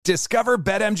Discover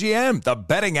BetMGM, the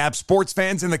betting app sports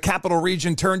fans in the capital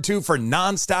region turn to for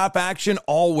nonstop action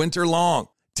all winter long.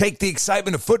 Take the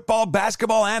excitement of football,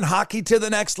 basketball, and hockey to the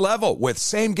next level with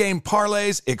same-game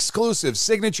parlays, exclusive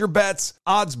signature bets,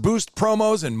 odds boost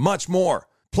promos, and much more.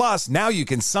 Plus, now you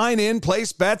can sign in,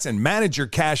 place bets, and manage your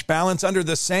cash balance under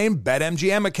the same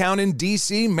BetMGM account in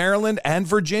D.C., Maryland, and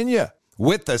Virginia.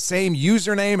 With the same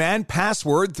username and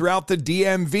password throughout the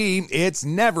DMV, it's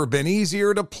never been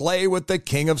easier to play with the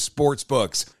king of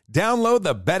sportsbooks. Download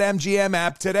the BetMGM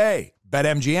app today.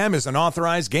 BetMGM is an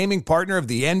authorized gaming partner of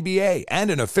the NBA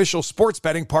and an official sports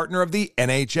betting partner of the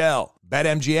NHL.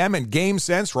 BetMGM and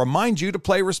GameSense remind you to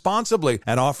play responsibly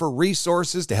and offer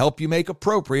resources to help you make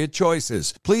appropriate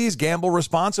choices. Please gamble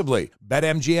responsibly.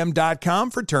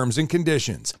 BetMGM.com for terms and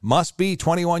conditions. Must be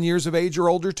 21 years of age or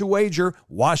older to wager.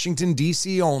 Washington,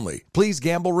 D.C. only. Please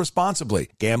gamble responsibly.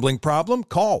 Gambling problem?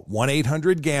 Call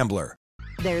 1-800-GAMBLER.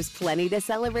 There's plenty to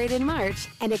celebrate in March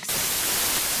and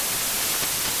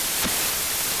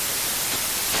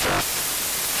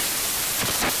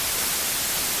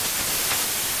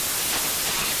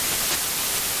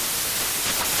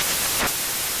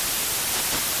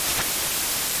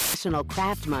National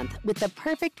Craft Month with the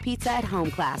perfect pizza at home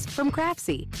class from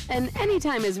Craftsy. And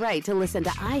anytime is right to listen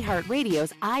to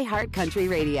iHeartRadio's iHeartCountry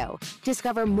Radio.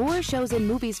 Discover more shows and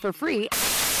movies for free.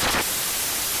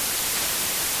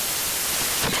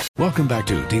 Welcome back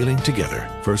to Dealing Together.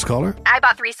 First caller? I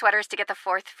bought 3 sweaters to get the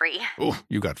 4th free. Oh,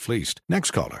 you got fleeced.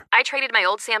 Next caller? I traded my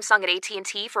old Samsung at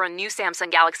AT&T for a new Samsung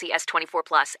Galaxy S24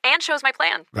 Plus and chose my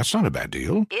plan. That's not a bad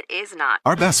deal. It is not.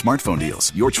 Our best smartphone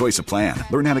deals. Your choice of plan.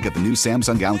 Learn how to get the new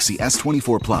Samsung Galaxy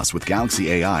S24 Plus with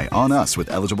Galaxy AI on us with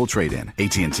eligible trade-in.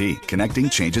 AT&T. Connecting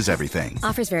changes everything.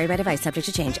 Offers vary by device. Subject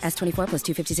to change. S24 plus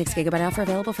 256 gigabyte offer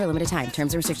available for a limited time.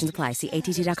 Terms and restrictions apply. See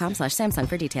att.com/Samsung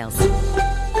for details.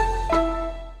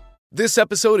 This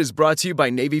episode is brought to you by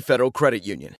Navy Federal Credit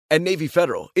Union. At Navy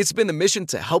Federal, it's been the mission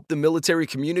to help the military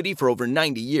community for over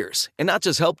 90 years. And not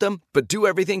just help them, but do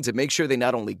everything to make sure they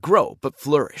not only grow, but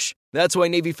flourish. That's why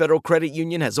Navy Federal Credit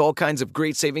Union has all kinds of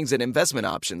great savings and investment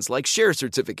options like share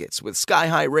certificates with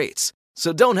sky-high rates.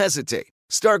 So don't hesitate.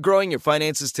 Start growing your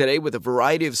finances today with a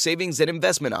variety of savings and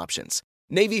investment options.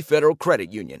 Navy Federal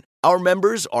Credit Union. Our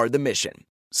members are the mission.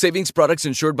 Savings products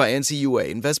insured by NCUA.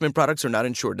 Investment products are not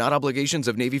insured, not obligations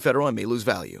of Navy Federal and may lose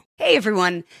value. Hey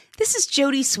everyone, this is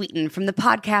Jody Sweeten from the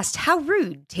podcast How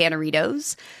Rude,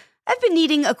 Tanneritos. I've been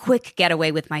needing a quick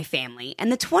getaway with my family,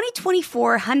 and the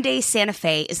 2024 Hyundai Santa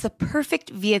Fe is the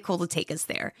perfect vehicle to take us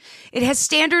there. It has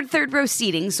standard third-row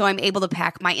seating, so I'm able to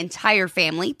pack my entire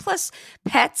family, plus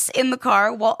pets, in the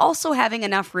car, while also having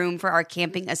enough room for our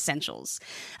camping essentials.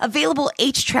 Available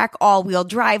H-Track all-wheel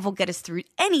drive will get us through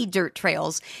any dirt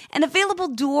trails, and available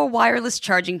dual wireless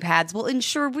charging pads will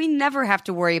ensure we never have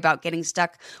to worry about getting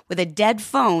stuck with a dead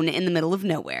phone in the middle of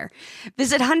nowhere.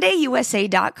 Visit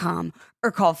HyundaiUSA.com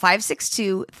or call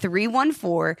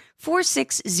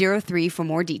 562-314-4603 for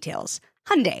more details.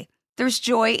 Hyundai, there's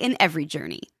joy in every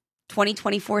journey.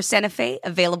 2024 Santa Fe,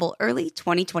 available early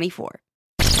 2024.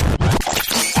 2,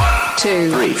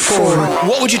 3, 4.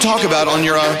 What would you talk about on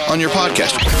your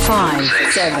podcast?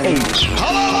 5, 7, 8.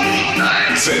 Hello,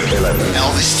 9, 10, 11.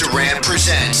 Elvis Duran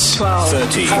presents 12,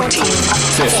 13, 14,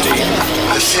 15.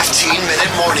 The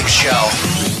 15-minute morning show.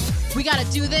 We got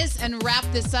to do this and wrap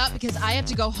this up because I have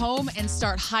to go home and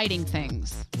start hiding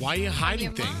things. Why are you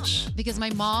hiding things? Because my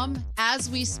mom, as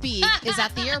we speak, is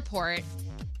at the airport,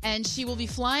 and she will be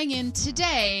flying in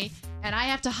today, and I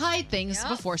have to hide things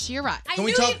before she arrives.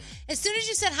 As soon as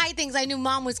you said hide things, I knew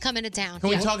Mom was coming to town. Can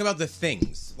we talk about the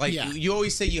things? Like, you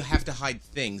always say you have to hide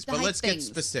things, but let's get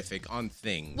specific on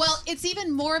things. Well, it's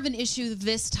even more of an issue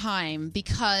this time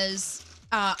because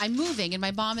I'm moving, and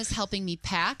my mom is helping me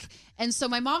pack. And so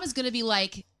my mom is going to be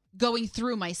like going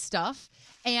through my stuff.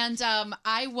 And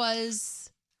I was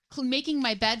making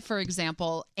my bed, for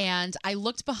example, and I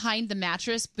looked behind the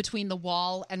mattress between the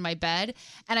wall and my bed,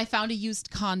 and I found a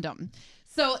used condom.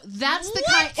 So that's the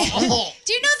kind. Do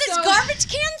you know there's garbage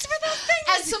cans for those things?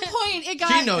 At some point, it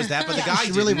got. She knows that, but the guy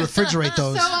should really refrigerate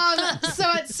those.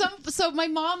 So my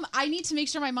mom, I need to make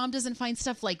sure my mom doesn't find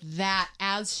stuff like that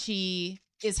as she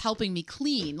is helping me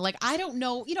clean. Like, I don't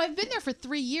know. You know, I've been there for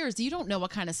 3 years. You don't know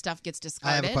what kind of stuff gets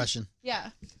discarded. I have a question.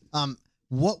 Yeah.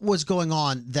 What was going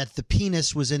on that the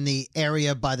penis was in the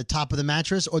area by the top of the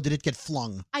mattress, or did it get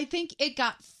flung? I think it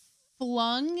got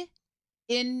flung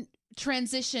in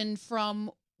transition from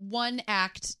one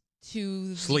act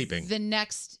to sleeping. The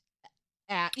next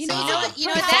act. You know what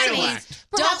that means?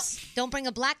 Don't bring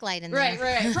a black light in there.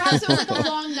 Right. Perhaps it was like a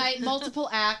long night, multiple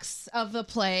acts of the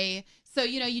play. So,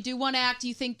 you do one act,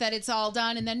 you think that it's all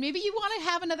done, and then maybe you want to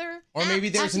have another Or maybe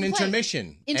there's act an and play.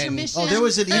 intermission. Intermission. Oh, there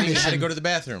was an And you emission. had to go to the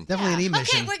bathroom. Definitely an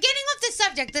emission. Okay, we're getting off the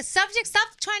subject. The subject, stop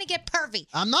trying to get pervy.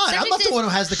 I'm not. I'm Subject not the is one who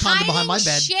has the condom behind my hiding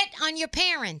bed. shit on your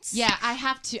parents. Yeah, I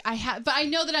have, but I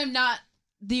know that I'm not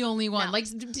the only one. No. Like,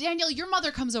 Danielle, your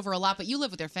mother comes over a lot, but you live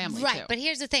with their family, Right, too. but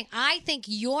here's the thing. I think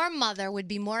your mother would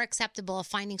be more acceptable of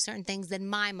finding certain things than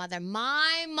my mother.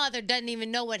 My mother doesn't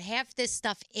even know what half this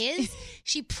stuff is.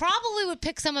 She probably would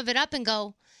pick some of it up and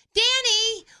go,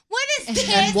 Danny, what is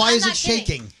this? And why I'm is not it kidding.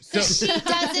 shaking? She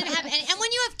doesn't have any. And when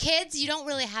you have kids, you don't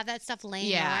really have that stuff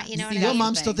laying around. You know what I mean? Your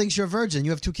mom still thinks you're a virgin.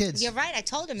 You have 2 kids. You're right. I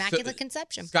told her, Immaculate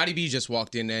Conception. Scotty B just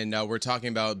walked in, and we're talking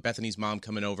about Bethany's mom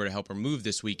coming over to help her move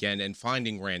this weekend and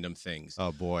finding random things.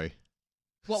 Oh, boy.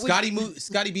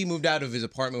 Scotty B moved out of his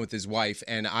apartment with his wife,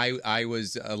 and I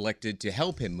was elected to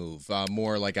help him move.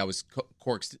 More like I was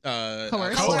coaxed into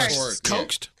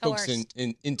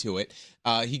it.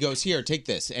 He goes, here, take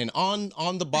this. And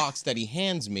on the box that he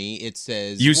hands me, it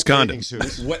says use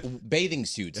condoms, bathing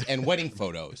suits, and wedding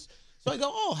photos. So I go,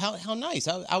 oh, how nice.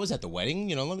 I was at the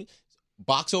wedding.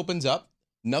 Box opens up.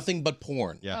 Nothing but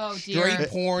porn. Yeah. Oh, dear. Straight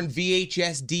porn,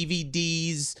 VHS,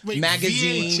 DVDs,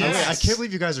 magazines. VHS? I can't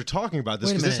believe you guys are talking about this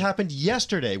because this happened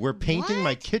yesterday. We're painting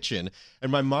my kitchen,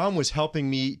 and my mom was helping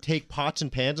me take pots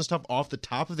and pans and stuff off the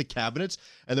top of the cabinets,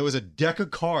 and there was a deck of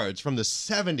cards from the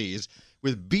 70s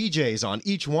with BJs on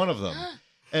each one of them.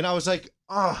 And I was like,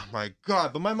 oh, my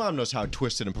God. But my mom knows how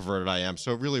twisted and perverted I am,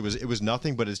 so it was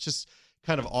nothing, but it's just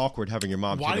kind of awkward having your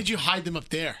mom. Why did you hide them up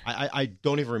there? I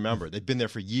don't even remember. They've been there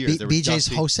for years. BJ's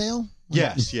wholesale?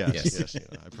 Yes. I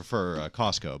prefer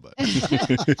Costco, but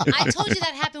I told you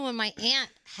that happened when my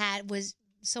aunt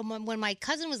when my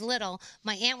cousin was little,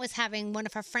 my aunt was having one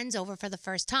of her friends over for the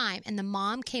first time, and the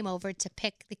mom came over to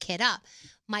pick the kid up.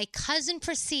 My cousin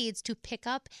proceeds to pick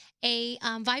up a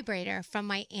vibrator from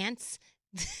my aunt's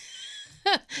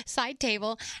side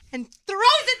table and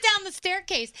throws it down the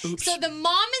staircase. Oops. So the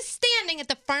mom is standing at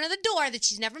the front of the door that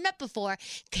she's never met before.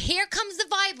 Here comes the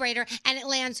vibrator, and it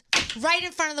lands right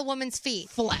in front of the woman's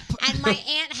feet. Flap. And my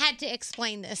aunt had to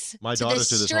explain this. My to daughters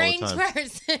do this this all the strange time.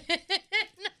 person.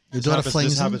 Your daughter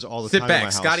flings this them? happens all the Sit time back. in my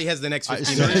house. Scotty has the next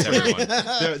 15 minutes, everyone.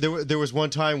 There was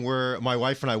one time where my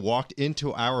wife and I walked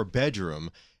into our bedroom,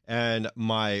 and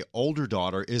my older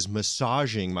daughter is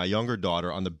massaging my younger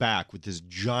daughter on the back with this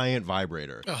giant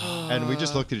vibrator. And we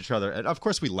just looked at each other. And of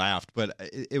course we laughed, but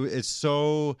it's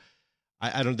so...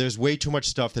 I don't. There's way too much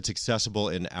stuff that's accessible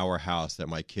in our house that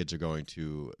my kids are going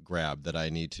to grab that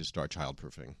I need to start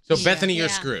childproofing. So Bethany, you're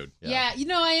screwed. Yeah,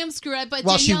 I am screwed. But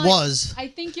well, Danielle, she was. I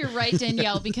think you're right,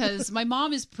 Danielle, because my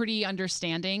mom is pretty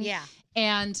understanding. Yeah.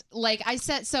 And like I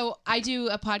said, so I do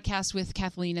a podcast with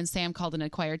Kathleen and Sam called An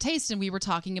Acquired Taste, and we were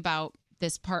talking about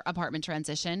this apartment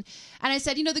transition. And I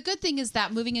said, the good thing is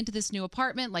that moving into this new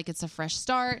apartment, like it's a fresh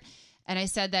start. And I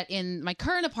said that in my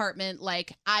current apartment,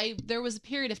 there was a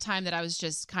period of time that I was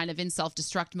just kind of in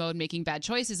self-destruct mode, making bad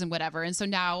choices and whatever. And so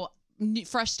now,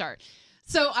 fresh start.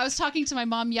 So I was talking to my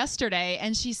mom yesterday,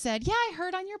 and she said, yeah, I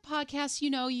heard on your podcast,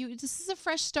 this is a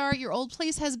fresh start. Your old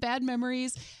place has bad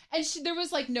memories. And there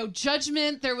was no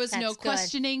judgment. There was no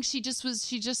questioning. She just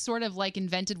sort of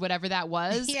invented whatever that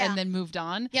was and then moved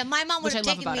on. Yeah, my mom would have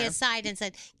taken me aside and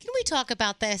said, can we talk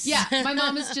about this? Yeah, my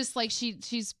mom is just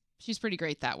she's pretty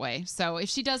great that way. So if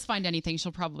she does find anything,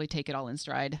 she'll probably take it all in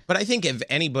stride. But I think if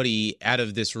anybody out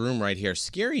of this room right here,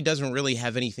 Scary doesn't really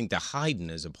have anything to hide in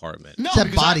his apartment. No,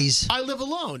 except bodies. I live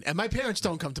alone, and my parents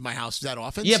don't come to my house that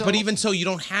often. Yeah, but even so, you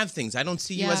don't have things. I don't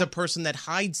see you as a person that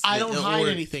hides. I don't hide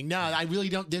anything. No, I really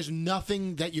don't. There's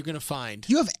nothing that you're going to find.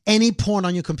 Do you have any porn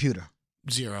on your computer?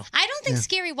 Zero. I don't think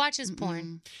Scary watches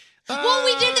porn. Well,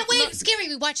 we did that. Wait, Scary,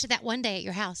 we watched it that one day at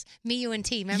your house. Me, you, and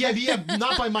T, remember? Yeah,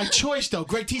 not by my choice, though.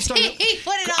 Greg T started... He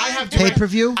put it on. I have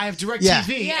pay-per-view? I have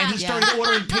DirecTV, and he started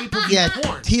ordering pay-per-view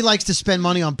porn. He likes to spend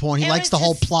money on porn. He likes the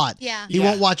whole plot. Yeah. He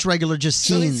won't watch regular just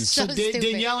scenes. So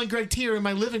Danielle and Greg T are in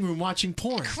my living room watching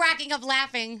porn. Cracking up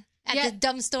laughing at the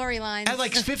dumb storylines. At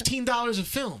 $15 a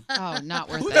film. Oh, not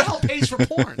worth it. Who the hell pays for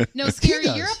porn? No, Scary,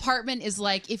 your apartment is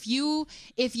if you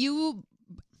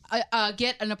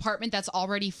get an apartment that's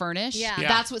already furnished.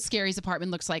 That's what Scary's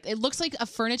apartment looks like. It looks like a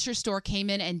furniture store came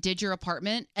in and did your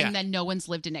apartment, and then no one's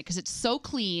lived in it because it's so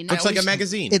clean. Looks like a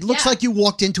magazine. It looks like you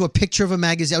walked into a picture of a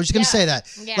magazine. I was just going to say that.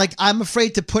 Yeah. I'm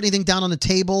afraid to put anything down on the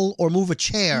table or move a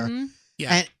chair. Mm-hmm.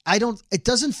 Yeah. And I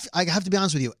have to be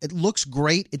honest with you, it looks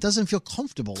great. It doesn't feel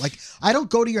comfortable. I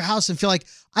don't go to your house and feel like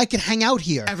I can hang out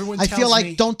here. Everyone I tells feel like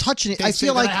me don't touch it. I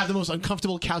feel like I have the most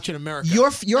uncomfortable couch in America.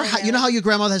 you know how your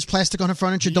grandmother has plastic on her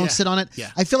furniture? Don't sit on it. Yeah.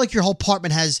 I feel like your whole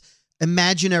apartment has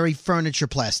imaginary furniture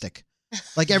plastic.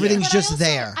 Like everything's But just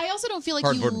there. I also don't feel like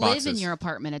Cardboard you live in boxes. your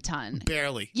apartment a ton.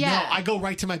 Barely. Yeah. No, I go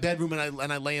right to my bedroom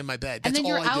and I lay in my bed. That's And then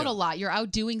you're all I out do. a lot. You're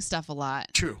out doing stuff a lot.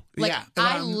 True. Like yeah. And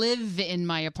I I'm- live in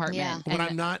my apartment. When and-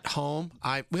 I'm not home,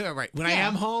 When I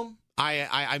am home,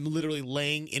 I'm literally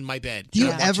laying in my bed. Do you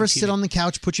watching ever TV. sit on the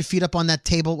couch, put your feet up on that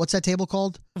table? What's that table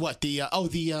called? What the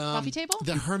coffee table?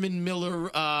 The Herman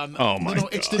Miller. Oh, my no,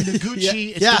 it's the God. Noguchi. Yeah.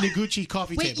 It's Yeah. the Noguchi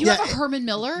coffee Wait, table. you have a Herman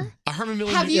Miller? A Herman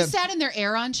Miller. Have you Yeah. sat in their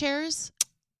Aeron chairs?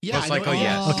 Yeah, Most I know- likely,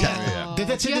 yes. Okay. Yeah.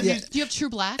 That's Do in you, the have, do you have True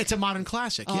Black? It's a modern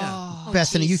classic. Yeah.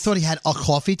 Bethany, you thought he had a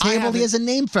coffee table? He has a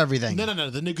name for everything. No.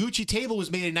 The Noguchi table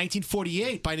was made in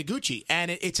 1948 by Noguchi,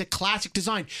 and it's a classic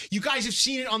design. You guys have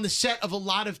seen it on the set of a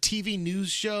lot of TV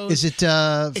news shows. Is it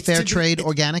fair trade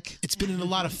organic? It's been in a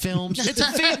lot of films. It's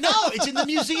it's in the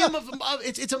museum of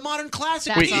it's a modern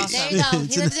classic. There you go.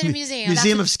 He lives in a museum.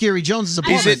 Museum of Scary Jones's Is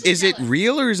apartment. it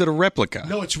real or is it a replica?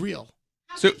 No, it's real.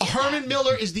 So Herman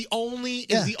Miller is the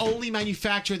only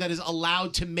manufacturer that is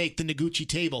allowed to make the Noguchi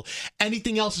table.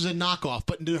 Anything else is a knockoff,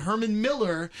 but the Herman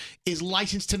Miller is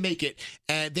licensed to make it,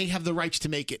 and they have the rights to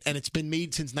make it, and it's been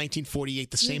made since 1948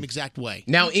 the same exact way.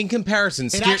 Now, in comparison,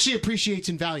 It actually appreciates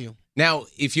in value. now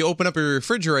if you open up your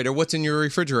refrigerator, what's in your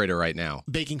refrigerator right now?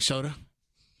 Baking soda.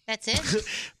 That's it.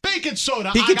 Baking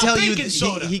soda. He I could got tell you. baking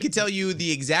soda. He could tell you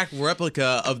the exact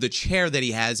replica of the chair that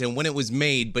he has and when it was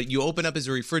made. But you open up his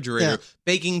refrigerator,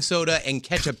 baking soda and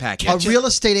ketchup packet. A real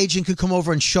estate agent could come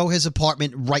over and show his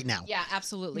apartment right now. Yeah,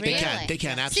 absolutely. They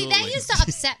can absolutely. See, that used to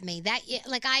upset me.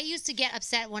 I used to get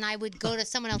upset when I would go to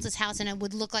someone else's house and it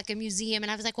would look like a museum,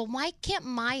 and I was like, well, why can't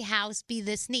my house be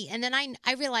this neat? And then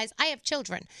I realized I have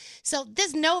children, so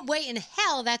there's no way in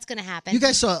hell that's going to happen. You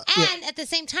guys saw- and at the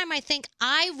same time, I think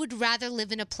I would rather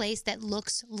live in a place that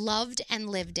looks loved and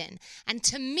lived in. And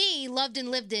to me, loved and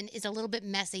lived in is a little bit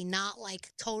messy, not like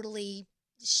totally,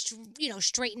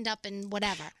 straightened up and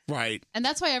whatever. Right. And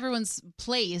that's why everyone's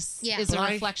place is But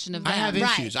a reflection of them. I have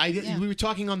issues. Yeah. We were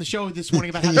talking on the show this morning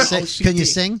about Can having you, OCD. can you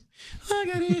sing? I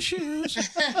got issues.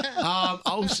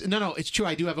 No, it's true.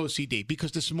 I do have OCD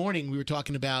because this morning we were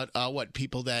talking about what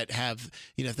people that have,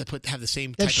 that have the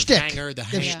same Their type of shtick. hanger, the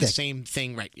Their shtick. same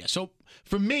thing, right? Yeah. So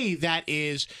for me, that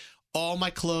is. All my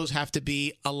clothes have to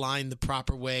be aligned the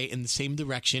proper way in the same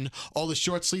direction. All the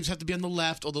short sleeves have to be on the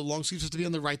left. All the long sleeves have to be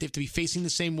on the right. They have to be facing the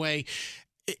same way.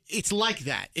 It's like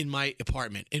that in my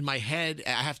apartment. In my head,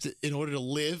 I have to, in order to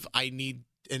live,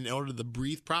 in order to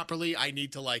breathe properly, I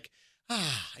need to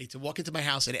I need to walk into my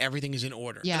house and everything is in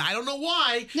order. Yeah. And I don't know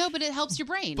why. No, but it helps your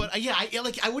brain. But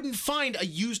I wouldn't find a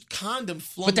used condom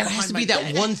flung But there behind has to my be that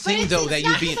bed. one thing though that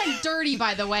you'd be. It's like dirty,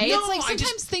 by the way. No, it's like I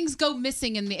sometimes just- things go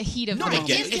missing in the heat of No, the if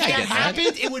moment. that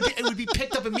happened, it would be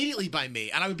picked up immediately by me,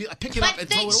 and I pick it up But and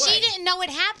throw then it away. she didn't know it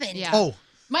happened. Yeah. Oh.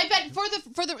 My bed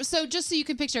for the so just so you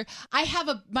can picture, I have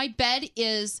my bed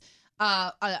is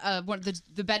one of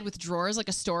the bed with drawers, like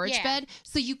a storage Yeah. bed,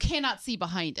 so you cannot see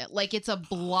behind it. Like it's a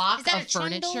block Is that of a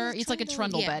trundle? furniture. It's like a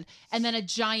trundle Yeah. bed, and then a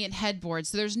giant headboard.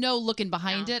 So there's no looking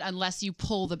behind it unless you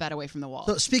pull the bed away from the wall.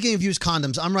 So speaking of used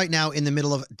condoms, I'm right now in the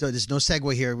middle of. There's no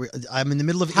segue here. I'm in the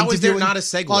middle of. How is there interviewing- not a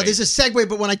segue? Oh, there's a segue,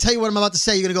 but when I tell you what I'm about to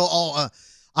say, you're gonna go,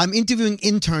 I'm interviewing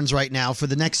interns right now for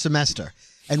the next semester,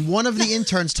 and one of the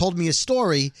interns told me a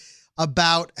story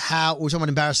about how we're talking about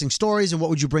embarrassing stories and what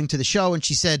would you bring to the show, and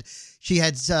she said she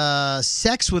had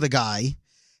sex with a guy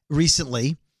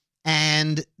recently.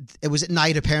 And it was at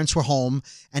night. Her parents were home,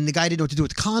 and the guy didn't know what to do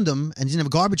with the condom, and he didn't have a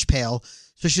garbage pail.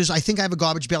 So she goes, I think I have a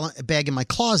garbage bag in my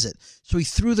closet. So he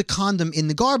threw the condom in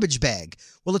the garbage bag.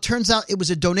 Well, it turns out it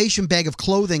was a donation bag of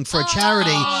clothing for a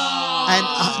charity.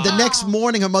 And the next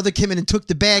morning, her mother came in and took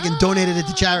the bag and donated it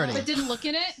to charity. But didn't look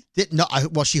in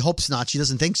it? Well, she hopes not. She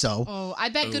doesn't think so. Oh, I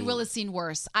bet Goodwill has seen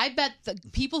worse. I bet the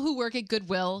people who work at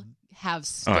Goodwill have Oh,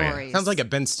 stories. yeah. Sounds like a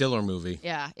Ben Stiller movie.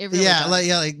 Yeah, it really Yeah, does.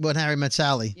 like When Harry Met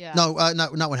Sally. Yeah. No,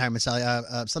 not When Harry Met Sally.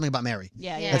 Something about Mary.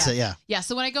 Yeah. That's it, yeah. Yeah,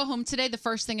 so when I go home today, the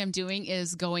first thing I'm doing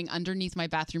is going underneath my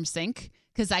bathroom sink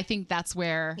because I think that's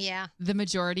where the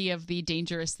majority of the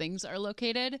dangerous things are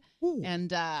located.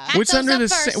 And What's under the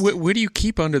sink? What do you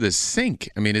keep under the sink?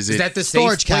 I mean, is that the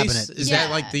storage safe place? cabinet? Is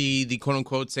that like the quote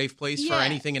unquote safe place for Yeah.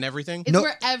 anything and everything? it's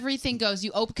where everything goes.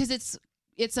 You open because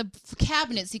it's a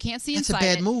cabinet, so you can't see That's a inside.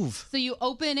 bad it. move. So you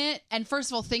open it, and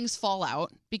first of all, things fall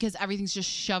out because everything's just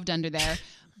shoved under there.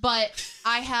 But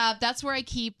that's where I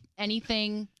keep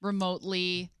anything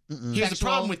remotely Here's the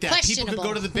problem with that. People could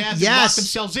go to the bathroom, lock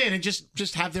themselves in, and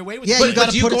just have their way with it.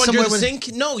 But you go under the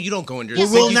sink? No, you don't go under the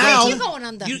sink. Well, now You're going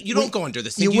under. You don't go under the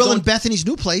sink. You will in Bethany's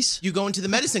new place. You go into the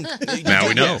medicine. Now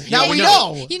we know. Now we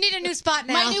know. You need a new spot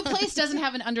now. My new place doesn't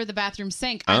have an under the bathroom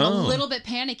sink. I'm a little bit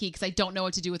panicky because I don't know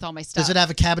what to do with all my stuff. Does it have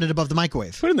a cabinet above the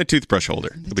microwave? Put it in the toothbrush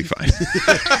holder. It'll be fine.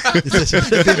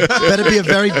 Better be a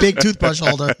very big toothbrush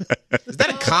holder. Is that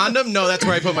a condom? No, that's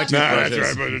where I put my toothbrushes.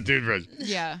 That's where I put the toothbrush.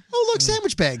 Yeah. Oh, look,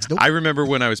 sandwich bags. Nope. I remember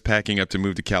when I was packing up to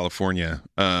move to California,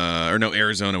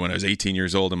 Arizona when I was 18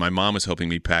 years old, and my mom was helping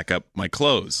me pack up my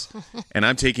clothes. And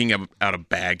I'm taking out a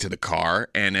bag to the car,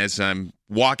 and as I'm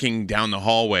walking down the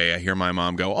hallway, I hear my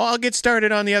mom go, "Oh, I'll get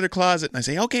started on the other closet." And I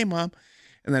say, "Okay, Mom."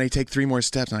 And then I take 3 more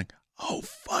steps, and I'm like, "Oh,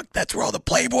 fuck, that's where all the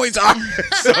Playboys are."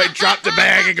 So I drop the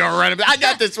bag and go run. I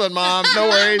got this one, Mom. No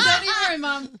worries. Don't you worry,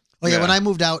 Mom. Oh, yeah, when I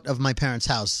moved out of my parents'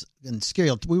 house in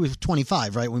Scaryhill, we were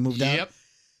 25, right? We moved out. Yep.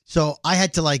 So I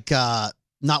had to,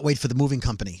 not wait for the moving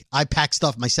company. I packed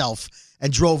stuff myself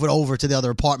and drove it over to the other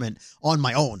apartment on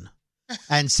my own.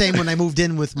 And same when I moved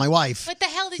in with my wife. What the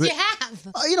hell did you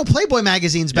have? Playboy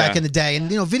magazines back Yeah. in the day and,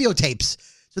 videotapes.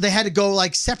 So they had to go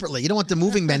separately. You don't want the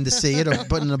moving men to see it or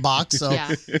put it in a box. So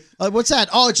Yeah. What's that?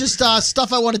 Oh, it's just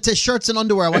stuff I want to shirts and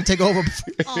underwear I want to take over.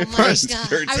 Oh my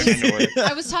God.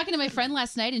 I was talking to my friend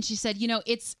last night, and she said,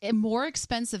 it's more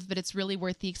expensive, but it's really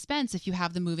worth the expense if you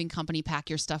have the moving company pack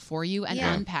your stuff for you and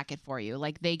unpack it for you.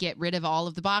 Like they get rid of all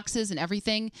of the boxes and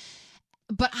everything.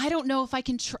 But I don't know if I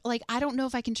can. I don't know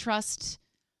if I can trust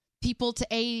people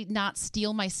to not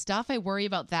steal my stuff. I worry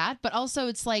about that. But also,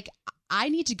 it's like I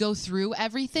need to go through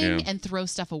everything and throw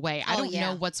stuff away. I don't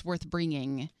know what's worth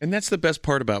bringing. And that's the best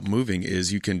part about moving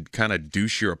is you can kind of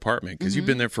douche your apartment because you've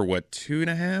been there for what,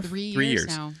 2.5, 3 years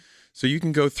now. So you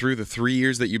can go through the 3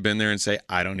 years that you've been there and say,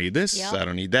 I don't need this. Yep. I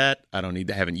don't need that. I don't need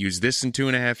that. I haven't used this in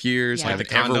 2.5 years. Yeah. I haven't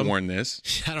The condom. ever worn this.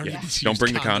 I don't need this Don't used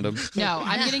bring the condom. condom. No,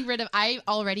 I'm getting rid of. I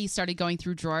already started going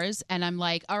through drawers, and I'm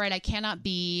like, all right, I cannot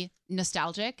be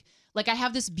nostalgic. Like I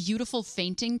have this beautiful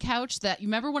fainting couch that you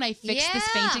remember when I fixed this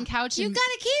fainting couch. You and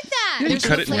gotta keep that. You there's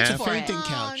cut no it in place half. for it. Fainting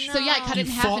couch. So yeah, I cut it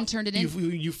in half and turned it in.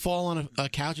 You fall on a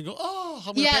couch and go, oh,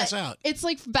 I'm gonna pass out. It's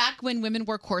like back when women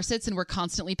wore corsets and were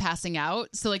constantly passing out.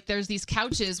 So like there's these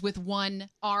couches with one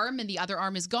arm and the other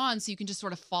arm is gone, so you can just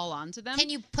sort of fall onto them. Can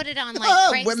you put it on women.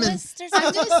 Craigslist or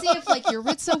I'm something? gonna see if like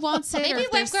Yuritsa wants it. Maybe or if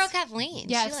web there's- girl Kathleen.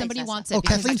 Yeah, She if likes somebody that wants stuff. it.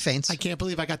 because Kathleen faints. I can't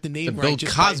believe I got the name The right. Bill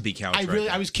just Cosby couch I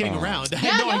right was kidding around. I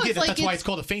Yeah, had no no, idea it's that like that's why it's- it's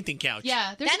called a fainting couch.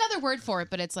 Yeah, there's another word for it,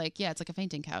 but it's like it's like a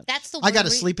fainting couch. That's the. I got a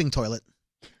one sleeping toilet.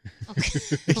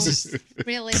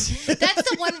 Really? That's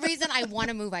the one reason I want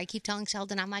to move. I keep telling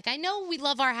Sheldon, I'm like, I know we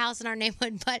love our house and our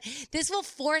neighborhood, but this will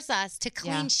force us to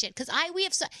clean shit. Because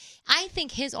I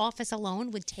think his office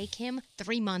alone would take him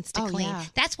 3 months to clean. yeah.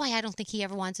 That's why I don't think he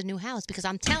ever wants a new house. Because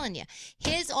I'm telling you,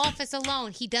 his office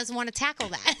alone, he doesn't want to tackle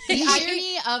that. The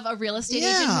irony of a real estate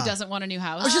agent Yeah. who doesn't want a new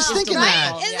house. I was just is thinking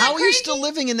delightful. that. Isn't How that are you crazy? still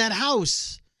living in that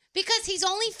house? Because he's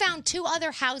only found 2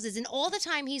 other houses, and all the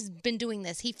time he's been doing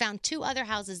this, he found 2 other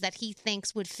houses that he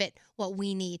thinks would fit what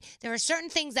we need. There are certain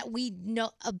things that we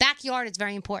know. A backyard is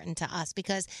very important to us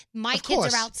because my Of kids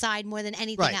course. are outside more than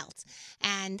anything Right. else.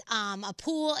 And a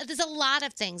pool, there's a lot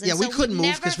of things. And Yeah, we so couldn't we've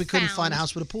move because never we couldn't find a found-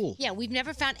 house with a pool. Yeah, we've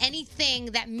never found anything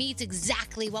that meets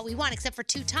exactly what we want, except for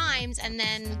 2 times, and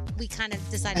then we kind of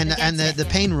decided And against the it.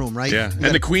 pain room, right? Yeah.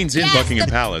 And the Queen's in Yes, Buckingham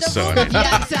the- Palace. the So I room- mean,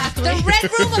 Yeah, exactly. The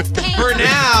red room of pain. For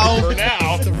now. for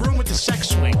now. The room with the sex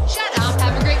swing. Shut up.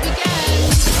 Have a great weekend.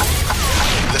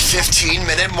 The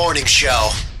 15-minute morning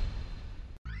show.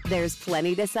 There's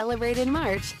plenty to celebrate in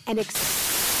March and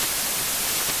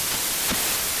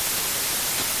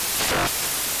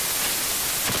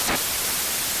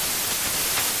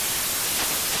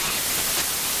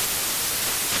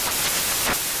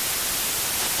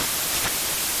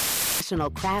National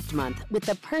Craft Month with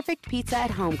the perfect pizza at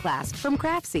home class from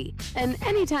Craftsy. And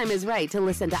anytime is right to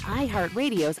listen to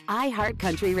iHeartRadio's iHeart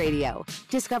Country Radio.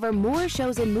 Discover more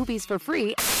shows and movies for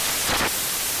free.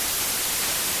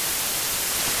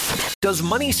 Does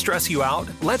money stress you out?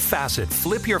 Let Facet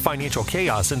flip your financial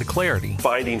chaos into clarity.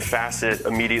 Finding Facet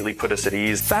immediately put us at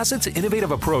ease. Facet's innovative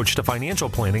approach to financial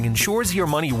planning ensures your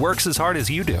money works as hard as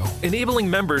you do, enabling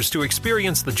members to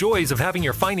experience the joys of having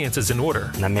your finances in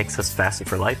order. And that makes us Facet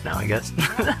for life now, I guess.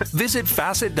 Visit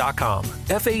Facet.com,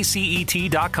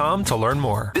 FACET.com to learn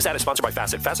more. This ad is sponsored by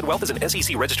Facet. Facet Wealth is an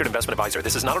SEC registered investment advisor.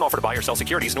 This is not an offer to buy or sell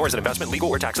securities, nor is it investment, legal,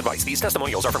 or tax advice. These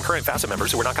testimonials are from current Facet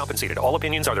members who are not compensated. All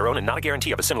opinions are their own and not a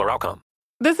guarantee of a similar outcome.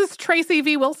 This is Tracy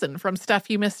V. Wilson from Stuff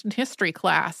You Missed in History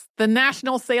class. The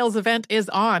national sales event is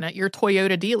on at your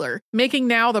Toyota dealer, making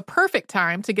now the perfect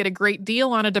time to get a great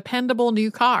deal on a dependable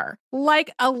new car. Like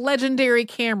a legendary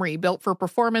Camry built for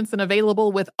performance and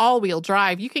available with all-wheel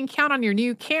drive, you can count on your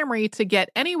new Camry to get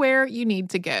anywhere you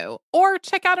need to go. Or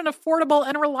check out an affordable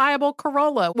and reliable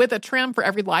Corolla with a trim for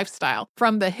every lifestyle.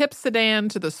 From the hip sedan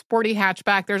to the sporty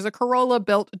hatchback, there's a Corolla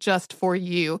built just for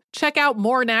you. Check out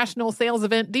more national sales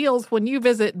event deals when you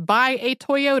visit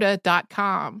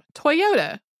buyatoyota.com.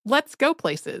 Toyota, let's go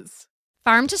places.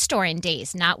 Farm to store in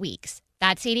days, not weeks.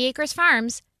 That's 80 Acres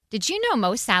Farms. Did you know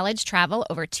most salads travel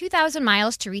over 2,000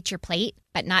 miles to reach your plate?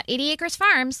 But not 80 Acres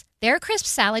Farms. Their crisp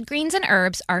salad greens and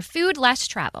herbs are food less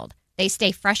traveled. They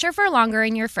stay fresher for longer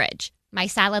in your fridge. My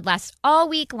salad lasts all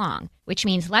week long, which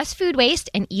means less food waste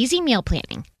and easy meal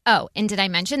planning. Oh, and did I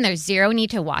mention there's zero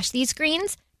need to wash these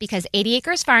greens? Because 80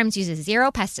 Acres Farms uses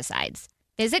zero pesticides.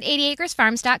 Visit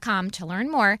 80acresfarms.com to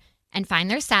learn more and find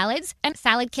their salads and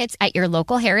salad kits at your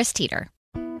local Harris Teeter.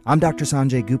 I'm Dr.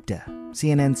 Sanjay Gupta,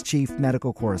 CNN's chief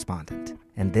medical correspondent,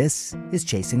 and this is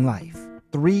Chasing Life.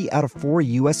 3 out of 4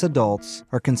 U.S. adults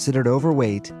are considered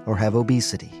overweight or have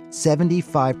obesity.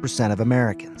 75% of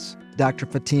Americans. Dr.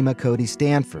 Fatima Cody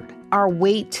Stanford. Our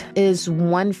weight is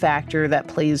one factor that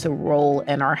plays a role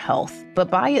in our health,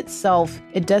 but by itself,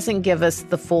 it doesn't give us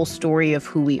the full story of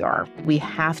who we are. We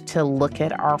have to look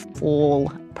at our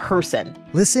full person.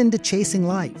 Listen to Chasing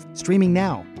Life, streaming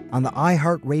now on the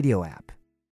iHeartRadio app,